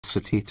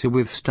capacity to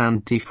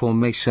withstand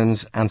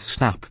deformations and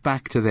snap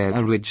back to their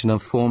original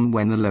form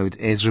when the load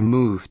is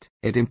removed.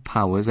 It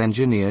empowers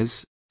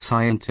engineers,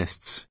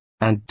 scientists,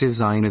 and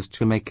designers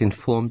to make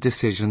informed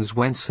decisions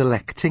when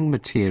selecting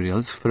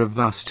materials for a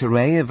vast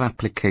array of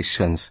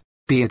applications,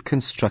 be it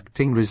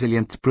constructing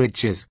resilient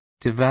bridges,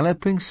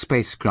 developing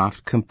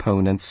spacecraft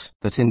components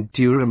that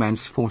endure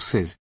immense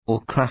forces,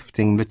 or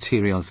crafting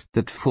materials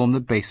that form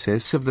the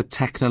basis of the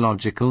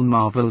technological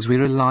marvels we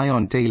rely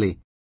on daily.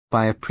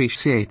 By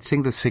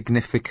appreciating the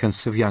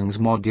significance of Young's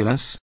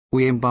modulus,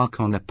 we embark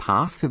on a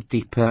path of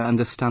deeper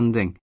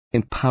understanding,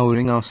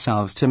 empowering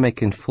ourselves to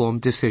make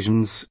informed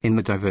decisions in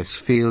the diverse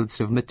fields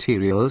of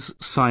materials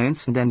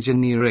science and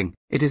engineering.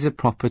 It is a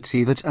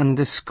property that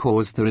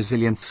underscores the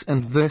resilience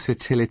and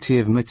versatility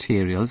of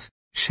materials,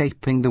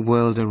 shaping the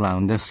world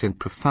around us in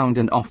profound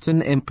and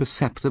often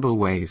imperceptible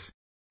ways.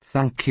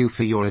 Thank you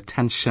for your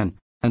attention,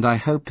 and I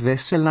hope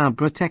this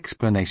elaborate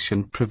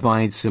explanation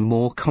provides a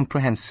more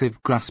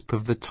comprehensive grasp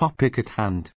of the topic at hand.